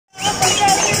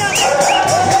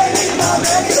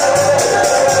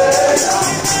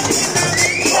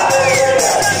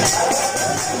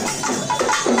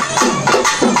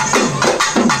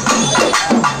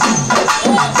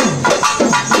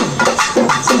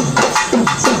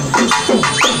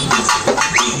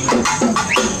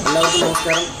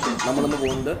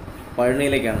പോകുന്നത്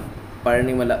പഴനിയിലേക്കാണ്.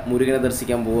 പഴനിമല മുരുകനെ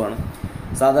ദർശിക്കാൻ പോവുകയാണ്.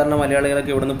 സാധാരണ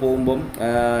മലയാളികളൊക്കെ ഇവിടുന്ന് പോകുമ്പം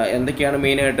എന്തൊക്കെയാണ്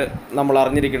മെയിനായിട്ട് നമ്മൾ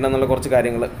അറിഞ്ഞിരിക്കേണ്ടതെന്നുള്ള കുറച്ച്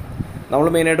കാര്യങ്ങൾ. നമ്മൾ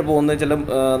മെയിനായിട്ട് പോകുന്നത് ചില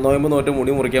നോയമ്പ് നോറ്റ്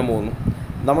മുടി മുറിക്കാൻ പോകുന്നു.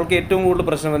 നമ്മൾക്ക് ഏറ്റവും കൂടുതൽ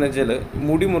പ്രശ്നം എന്ന് വെച്ചാൽ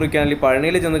മുടി മുറിക്കാൻ അല്ലെങ്കിൽ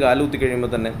പഴനിയിൽ ചെന്ന് കാലുകുത്തി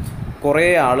കഴിയുമ്പോൾ തന്നെ കുറേ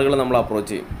ആളുകൾ നമ്മൾ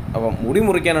അപ്രോച്ച് ചെയ്യും. അപ്പം മുടി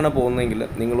മുറിക്കാനാണ് പോകുന്നതെങ്കിൽ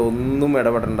നിങ്ങളൊന്നും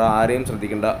ഇടപെടേണ്ട, ആരെയും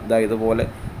ശ്രദ്ധിക്കേണ്ട. ഇതുപോലെ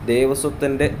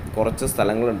ദേവസ്വത്തിൻ്റെ കുറച്ച്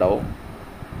സ്ഥലങ്ങളുണ്ടാവും,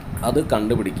 അത്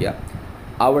കണ്ടുപിടിക്കുക.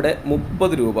 അവിടെ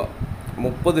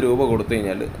 30 രൂപ കൊടുത്തു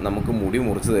കഴിഞ്ഞാൽ നമുക്ക് മുടി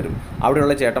മുറിച്ച് തരും.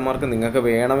 അവിടെയുള്ള ചേട്ടന്മാർക്ക് നിങ്ങൾക്ക്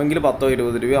വേണമെങ്കിൽ 10,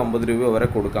 20 രൂപയോ 50 രൂപയോ വരെ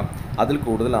കൊടുക്കാം. അതിൽ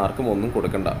കൂടുതൽ ആർക്കും ഒന്നും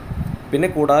കൊടുക്കണ്ട. പിന്നെ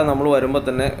കൂടാതെ നമ്മൾ വരുമ്പോൾ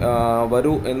തന്നെ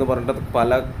വരൂ എന്ന് പറഞ്ഞിട്ട് പല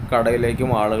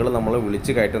കടയിലേക്കും ആളുകൾ നമ്മൾ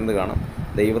വിളിച്ച് കയറ്റുന്നത് കാണാം.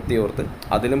 ദൈവത്തെ ഓർത്ത്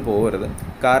അതിലും പോകരുത്.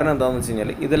 കാരണം എന്താണെന്ന് വെച്ച്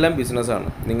കഴിഞ്ഞാൽ ഇതെല്ലാം ബിസിനസ്സാണ്.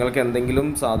 നിങ്ങൾക്ക് എന്തെങ്കിലും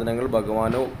സാധനങ്ങൾ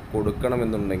ഭഗവാനോ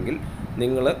കൊടുക്കണമെന്നുണ്ടെങ്കിൽ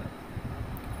നിങ്ങൾ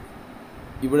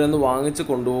ഇവിടെ നിന്ന് വാങ്ങിച്ച്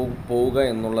പോവുക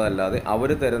എന്നുള്ളതല്ലാതെ അവർ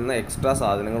തരുന്ന എക്സ്ട്രാ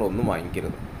സാധനങ്ങളൊന്നും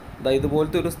വാങ്ങിക്കരുത്.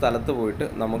 ഇതുപോലത്തെ ഒരു സ്ഥലത്ത് പോയിട്ട്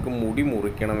നമുക്ക് മുടി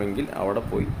മുറിക്കണമെങ്കിൽ അവിടെ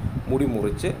പോയി മുടി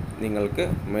മുറിച്ച് നിങ്ങൾക്ക്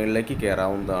മുകളിലേക്ക്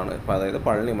കയറാവുന്നതാണ്. അതായത്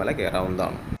പഴനിമല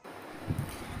കയറാവുന്നതാണ്.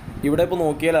 ഇവിടെ ഇപ്പോൾ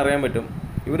നോക്കിയാൽ അറിയാൻ പറ്റും,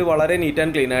 ഇവർ വളരെ നീറ്റ്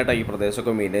ആൻഡ് ക്ലീൻ ആയിട്ടാണ് ഈ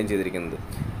പ്രദേശമൊക്കെ മെയിൻറ്റെയിൻ ചെയ്തിരിക്കുന്നത്.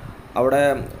 അവിടെ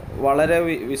വളരെ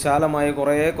വിശാലമായ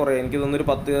കുറേ എനിക്ക് തോന്നുന്നൊരു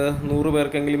 10-100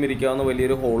 പേർക്കെങ്കിലും ഇരിക്കാവുന്ന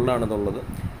വലിയൊരു ഹോളിലാണിതുള്ളത്.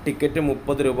 ടിക്കറ്റ്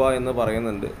 30 രൂപ എന്ന്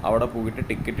പറയുന്നുണ്ട്. അവിടെ പോയിട്ട്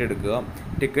ടിക്കറ്റ് എടുക്കുക.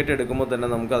 ടിക്കറ്റ് എടുക്കുമ്പോൾ തന്നെ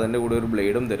നമുക്ക് അതിൻ്റെ കൂടെ ഒരു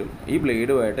ബ്ലേഡും തരും. ഈ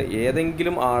ബ്ലേഡുമായിട്ട്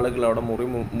ഏതെങ്കിലും ആളുകൾ അവിടെ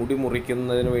മുടി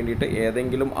മുറിക്കുന്നതിന് വേണ്ടിയിട്ട്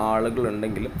ഏതെങ്കിലും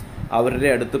ആളുകളുണ്ടെങ്കിൽ അവരുടെ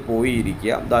അടുത്ത് പോയി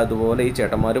ഇരിക്കുക. അതുപോലെ ഈ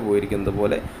ചേട്ടന്മാർ പോയിരിക്കുന്നത്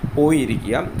പോലെ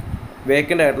പോയിരിക്കുക.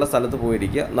 വേക്കൻ്റ് ആയിട്ടുള്ള സ്ഥലത്ത്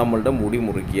പോയിരിക്കുക. നമ്മളുടെ മുടി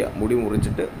മുറിക്കുക. മുടി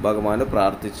മുറിച്ചിട്ട് ഭഗവാനെ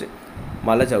പ്രാർത്ഥിച്ച്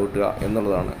മല ചവിട്ടുക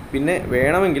എന്നുള്ളതാണ്. പിന്നെ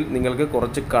വേണമെങ്കിൽ നിങ്ങൾക്ക്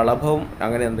കുറച്ച് കളഭവും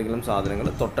അങ്ങനെ എന്തെങ്കിലും സാധനങ്ങൾ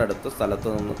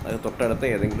തൊട്ടടുത്ത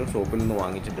ഏതെങ്കിലും ഷോപ്പിൽ നിന്ന്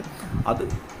വാങ്ങിച്ചിട്ട് അത്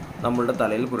നമ്മളുടെ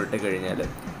തലയിൽ പുരട്ടി കഴിഞ്ഞാൽ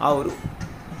ആ ഒരു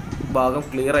ഭാഗം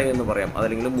ക്ലിയറായി എന്ന് പറയാം.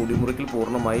 അതല്ലെങ്കിൽ മുടി മുറിക്കൽ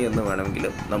പൂർണ്ണമായി എന്ന് വേണമെങ്കിൽ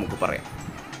നമുക്ക് പറയാം.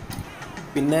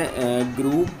 പിന്നെ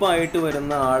ഗ്രൂപ്പായിട്ട്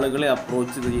വരുന്ന ആളുകളെ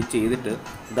അപ്രോച്ച് ചെയ്തിട്ട്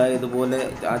ഇതുപോലെ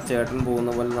ആ ചേട്ടൻ പോകുന്ന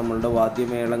പോലെ നമ്മളുടെ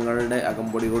വാദ്യമേളങ്ങളുടെ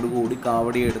അകമ്പടിയോട് കൂടി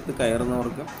കാവടി എടുത്ത്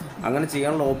കയറുന്നവർക്ക് അങ്ങനെ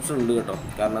ചെയ്യാനുള്ള ഓപ്ഷൻ ഉണ്ട് കേട്ടോ.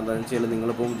 കാരണം എന്താണെന്ന് വെച്ചാൽ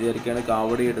നിങ്ങളിപ്പോൾ വിചാരിക്കുകയാണ്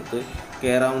കാവടി എടുത്ത്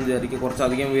കയറാമെന്ന് വിചാരിക്കുക,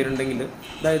 കുറച്ചധികം പേരുണ്ടെങ്കിൽ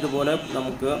ഇതുപോലെ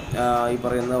നമുക്ക് ഈ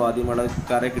പറയുന്ന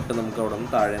വാദ്യമേളക്കാരെ കിട്ടും. നമുക്ക് അവിടെ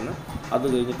നിന്ന് താഴെ നിന്ന് അത്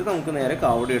കഴിഞ്ഞിട്ട് നമുക്ക് നേരെ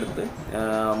കാവടി എടുത്ത്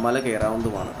മല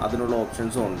കയറാവുന്നതുമാണ്. അതിനുള്ള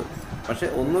ഓപ്ഷൻസും ഉണ്ട്. പക്ഷേ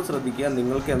ഒന്ന് ശ്രദ്ധിക്കുക,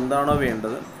 നിങ്ങൾക്ക് എന്താണോ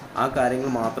വേണ്ടത് ആ കാര്യങ്ങൾ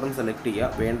മാത്രം സെലക്ട് ചെയ്യുക.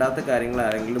 വേണ്ടാത്ത കാര്യങ്ങൾ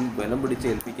ആരെങ്കിലും ബലം പിടിച്ച്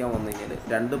ഏൽപ്പിക്കാൻ വന്നു കഴിഞ്ഞാൽ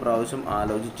 2 പ്രാവശ്യം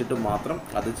ആലോചിച്ചിട്ട് മാത്രം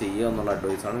അത് ചെയ്യുക എന്നുള്ള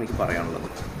അഡ്വൈസാണ് എനിക്ക് പറയാനുള്ളത്.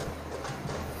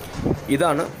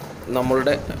 ഇതാണ്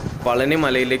നമ്മളുടെ പളനി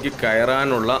മലയിലേക്ക്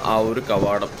കയറാനുള്ള ആ ഒരു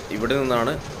കവാടം. ഇവിടെ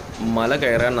നിന്നാണ് മല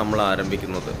കയറാൻ നമ്മൾ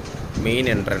ആരംഭിക്കുന്നത്. മെയിൻ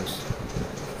എൻട്രൻസ്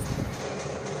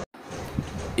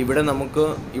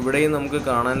ഇവിടെയും നമുക്ക്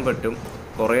കാണാൻ പറ്റും.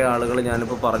 കുറേ ആളുകൾ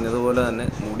ഞാനിപ്പോൾ പറഞ്ഞതുപോലെ തന്നെ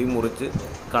മുടി മുറിച്ച്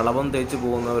കളഭം തേച്ച്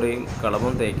പോകുന്നവരെയും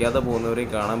കളഭം തേക്കാതെ പോകുന്നവരെയും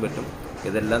കാണാൻ പറ്റും.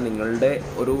 ഇതെല്ലാം നിങ്ങളുടെ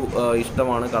ഒരു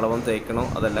ഇഷ്ടമാണ്. കളഭം തേക്കണോ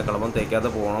അതല്ല കളഭം തേക്കാതെ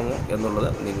പോകണമോ എന്നുള്ളത്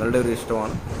നിങ്ങളുടെ ഒരു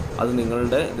ഇഷ്ടമാണ്. അത്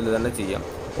നിങ്ങളുടെ ഇതിൽ തന്നെ ചെയ്യാം.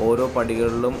 ഓരോ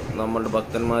പടികളിലും നമ്മളുടെ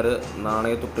ഭക്തന്മാർ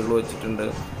നാണയത്തുട്ടുകൾ വെച്ചിട്ടുണ്ട്.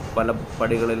 പല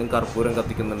പടികളിലും കർപ്പൂരം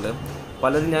കത്തിക്കുന്നുണ്ട്.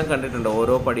 പലരും ഞാൻ കണ്ടിട്ടുണ്ട്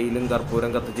ഓരോ പടിയിലും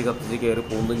കർപ്പൂരം കത്തിച്ച് കയറി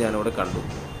പോകുന്നത് ഞാനിവിടെ കണ്ടു.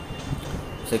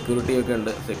 സെക്യൂരിറ്റിയൊക്കെ ഉണ്ട്.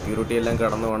 സെക്യൂരിറ്റി എല്ലാം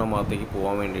കടന്നു വേണം അകത്തേക്ക്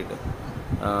പോകാൻ വേണ്ടിയിട്ട്.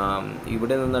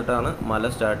 ഇവിടെ നിന്നിട്ടാണ് മല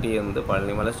സ്റ്റാർട്ട് ചെയ്യുന്നത്.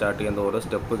 പഴനിമല സ്റ്റാർട്ട് ചെയ്യുന്നത്. ഓരോ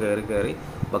സ്റ്റെപ്പ് കയറി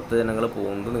ഭക്തജനങ്ങൾ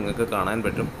പോകുന്നത് നിങ്ങൾക്ക് കാണാൻ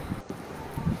പറ്റും.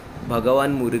 ഭഗവാൻ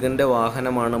മുരുകൻ്റെ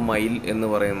വാഹനമാണ് മയിൽ എന്ന്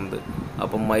പറയുന്നത്.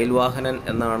 അപ്പം മയിൽ വാഹനൻ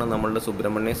എന്നാണ് നമ്മളുടെ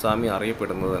സുബ്രഹ്മണ്യ സ്വാമി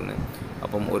അറിയപ്പെടുന്നത് തന്നെ.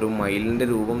 അപ്പം ഒരു മയിലിൻ്റെ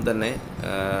രൂപം തന്നെ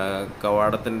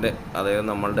കവാടത്തിൻ്റെ, അതായത്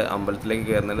നമ്മളുടെ അമ്പലത്തിലേക്ക്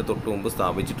കയറുന്നതിന് തൊട്ട് മുമ്പ്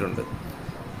സ്ഥാപിച്ചിട്ടുണ്ട്.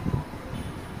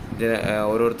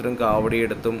 ഓരോരുത്തരും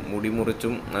കാവടിയെടുത്തും മുടി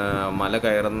മുറിച്ചും മല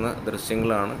കയറുന്ന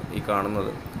ദൃശ്യങ്ങളാണ് ഈ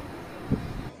കാണുന്നത്.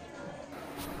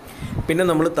 പിന്നെ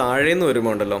നമ്മൾ താഴേന്ന്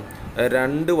വരുമ്പോൾ ഉണ്ടല്ലോ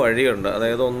 2 വഴിയുണ്ട്.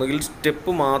 അതായത് ഒന്നുകിൽ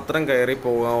സ്റ്റെപ്പ് മാത്രം കയറി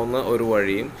പോകാവുന്ന ഒരു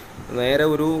വഴിയും നേരെ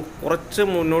ഒരു കുറച്ച്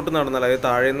മുന്നോട്ട് നടന്നാൽ, അതായത്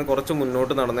താഴേന്ന് കുറച്ച്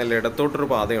മുന്നോട്ട് നടന്നാൽ ഇടത്തോട്ടൊരു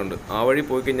പാതയുണ്ട്. ആ വഴി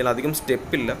പോയി കഴിഞ്ഞാൽ അധികം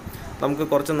സ്റ്റെപ്പില്ല, നമുക്ക്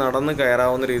കുറച്ച് നടന്ന്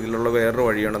കയറാവുന്ന രീതിയിലുള്ള വേറൊരു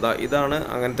വഴിയാണ്. ഇതാണ്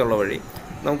അങ്ങനത്തെ ഉള്ള വഴി.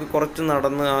 നമുക്ക് കുറച്ച്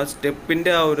നടന്ന് ആ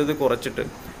സ്റ്റെപ്പിൻ്റെ ആ ഒരു ഇത് കുറച്ചിട്ട്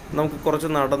നമുക്ക് കുറച്ച്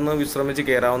നടന്ന് വിശ്രമിച്ച്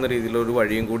കയറാവുന്ന രീതിയിലൊരു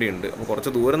വഴിയും കൂടിയുണ്ട്. അപ്പോൾ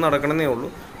കുറച്ച് ദൂരം നടക്കണമെന്നേ ഉള്ളൂ.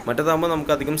 മറ്റേതാകുമ്പോൾ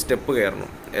നമുക്ക് അധികം സ്റ്റെപ്പ്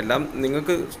കയറണം. എല്ലാം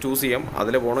നിങ്ങൾക്ക് ചൂസ് ചെയ്യാം,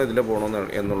 അതിലെ പോകണോ ഇതിലെ പോകണോ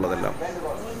എന്നുള്ളതെല്ലാം.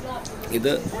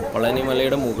 ഇത്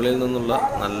പളനിമലയുടെ മുകളിൽ നിന്നുള്ള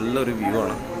നല്ലൊരു വ്യൂ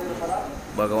ആണ്.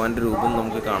 ഭഗവാന്റെ രൂപം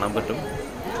നമുക്ക് കാണാൻ പറ്റും.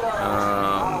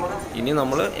 ഇനി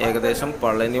നമ്മൾ ഏകദേശം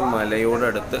പളനി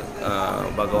മലയോടടുത്ത്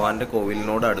ഭഗവാന്റെ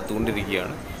കോവിലിനോട്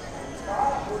അടുത്തുകൊണ്ടിരിക്കുകയാണ്.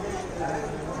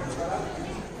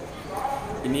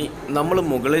 ഇനി നമ്മൾ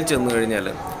മുകളിൽ ചെന്ന് കഴിഞ്ഞാൽ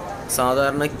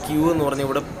സാധാരണ ക്യൂ എന്ന് പറഞ്ഞാൽ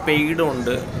ഇവിടെ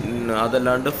പെയ്ഡുണ്ട്,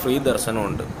 അതല്ലാണ്ട് ഫ്രീ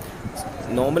ദർശനമുണ്ട്.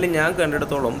 നോർമലി ഞാൻ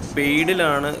കണ്ടിടത്തോളം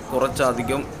പെയ്ഡിലാണ്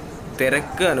കുറച്ചധികം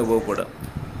തിരക്ക് അനുഭവപ്പെടുക.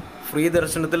 ഫ്രീ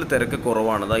ദർശനത്തിൽ തിരക്ക്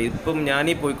കുറവാണ്. അതായത് ഇപ്പം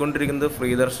ഞാനീ പോയിക്കൊണ്ടിരിക്കുന്നത് ഫ്രീ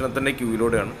ദർശനത്തിൻ്റെ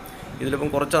ക്യൂയിലൂടെയാണ്. ഇതിലിപ്പം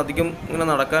കുറച്ചധികം ഇങ്ങനെ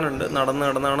നടക്കാനുണ്ട്.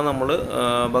 നടന്നാണ് നമ്മൾ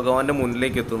ഭഗവാന്റെ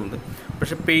മുന്നിലേക്ക് എത്തുന്നത്.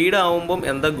 പക്ഷെ പെയ്ഡ് ആവുമ്പം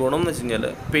എന്താ ഗുണം എന്ന് വെച്ച് കഴിഞ്ഞാൽ,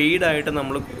 പെയ്ഡായിട്ട്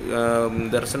നമ്മൾ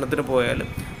ദർശനത്തിന് പോയാൽ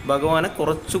ഭഗവാനെ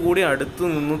കുറച്ചുകൂടി അടുത്ത്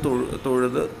നിന്ന്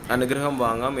തൊഴുത് അനുഗ്രഹം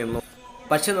വാങ്ങാം എന്നു.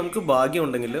 പക്ഷെ നമുക്ക്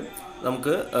ഭാഗ്യമുണ്ടെങ്കിൽ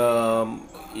നമുക്ക്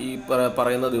ഈ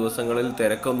പറയുന്ന ദിവസങ്ങളിൽ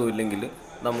തിരക്കൊന്നുമില്ലെങ്കിൽ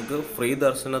നമുക്ക് ഫ്രീ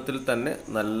ദർശനത്തിൽ തന്നെ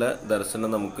നല്ല ദർശനം,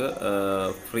 നമുക്ക്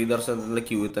ഫ്രീ ദർശനത്തിൻ്റെ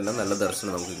ക്യൂവിൽ തന്നെ നല്ല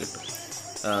ദർശനം നമുക്ക് കിട്ടും.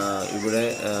 ഇവിടെ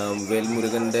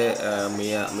വേൽമുരുകൻ്റെ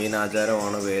മെയിൻ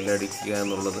ആചാരമാണ് വേലടിക്കുക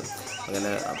എന്നുള്ളത്.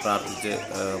 അങ്ങനെ പ്രാർത്ഥിച്ച്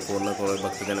പോകുന്ന കുറേ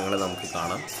ഭക്തജനങ്ങളെ നമുക്ക്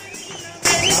കാണാം.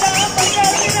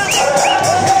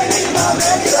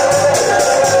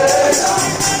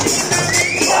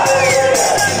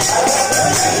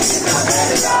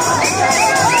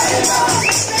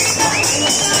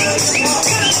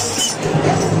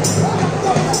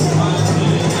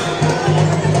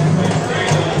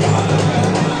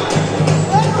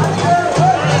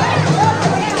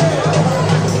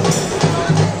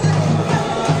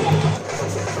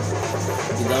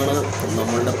 ഇതാണ്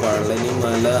നമ്മളുടെ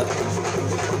പളനിമല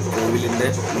കോവിലിൻ്റെ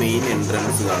മെയിൻ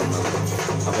എൻട്രൻസ് കാണുന്നത്.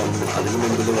 അപ്പം അതിനു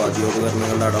മുമ്പിൽ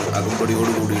വാദ്യോപകരണങ്ങളുടെ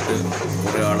അകമ്പടിയോട് കൂടിയിട്ട്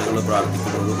കുറേ ആളുകൾ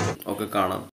പ്രാർത്ഥിക്കുന്നതും ഒക്കെ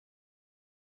കാണാം.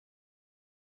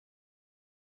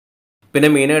 പിന്നെ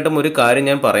മെയിനായിട്ടും ഒരു കാര്യം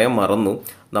ഞാൻ പറയാൻ മറന്നു.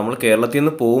 നമ്മൾ കേരളത്തിൽ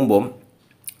നിന്ന് പോകുമ്പം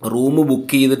റൂം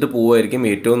ബുക്ക് ചെയ്തിട്ട് പോവുമായിരിക്കും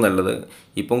ഏറ്റവും നല്ലത്.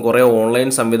 ഇപ്പം കുറേ ഓൺലൈൻ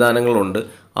സംവിധാനങ്ങളുണ്ട്.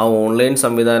 ആ ഓൺലൈൻ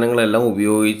സംവിധാനങ്ങളെല്ലാം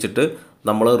ഉപയോഗിച്ചിട്ട്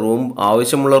നമ്മൾ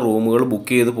ആവശ്യമുള്ള റൂമുകൾ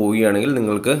ബുക്ക് ചെയ്ത് പോവുകയാണെങ്കിൽ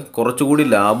നിങ്ങൾക്ക് കുറച്ചുകൂടി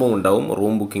ലാഭം ഉണ്ടാവും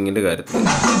റൂം ബുക്കിങ്ങിൻ്റെ കാര്യത്തിൽ.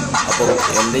 അപ്പോൾ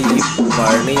എൻ്റെ ഈ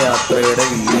പഴനി യാത്രയുടെ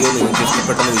വീഡിയോ നിങ്ങൾക്ക്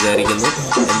ഇഷ്ടപ്പെട്ടെന്ന് വിചാരിക്കുന്നു.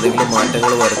 എന്തെങ്കിലും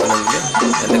മാറ്റങ്ങൾ വരുത്തണമെങ്കിൽ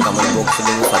എൻ്റെ കമൻറ്റ് ബോക്സിൽ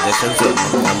നിന്ന് സജഷൻസ്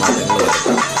തരണം, ഞാൻ മാറ്റങ്ങൾ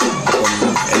വരുത്താം. അപ്പം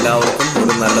എല്ലാവർക്കും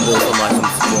ഒരു നല്ല ദിവസം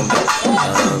ആശംസിച്ചുകൊണ്ട്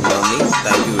നന്ദി.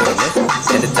 Thank you very much.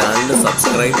 എൻ്റെ ചാനൽ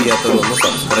സബ്സ്ക്രൈബ് ചെയ്യാത്തവരൊന്ന്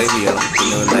സബ്സ്ക്രൈബ് ചെയ്യണം.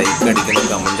 പിന്നെ ലൈക്ക് അടിക്കണം,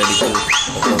 കമൻ്റ് അടിക്കണം,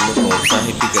 ഒക്കെ ഒന്ന്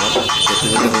പ്രോത്സാഹിപ്പിക്കണം.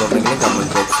 തെറ്റുകുറ്റങ്ങളുണ്ടെങ്കിൽ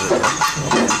കമൻറ്റ് ബോക്സിൽ ഇടണം.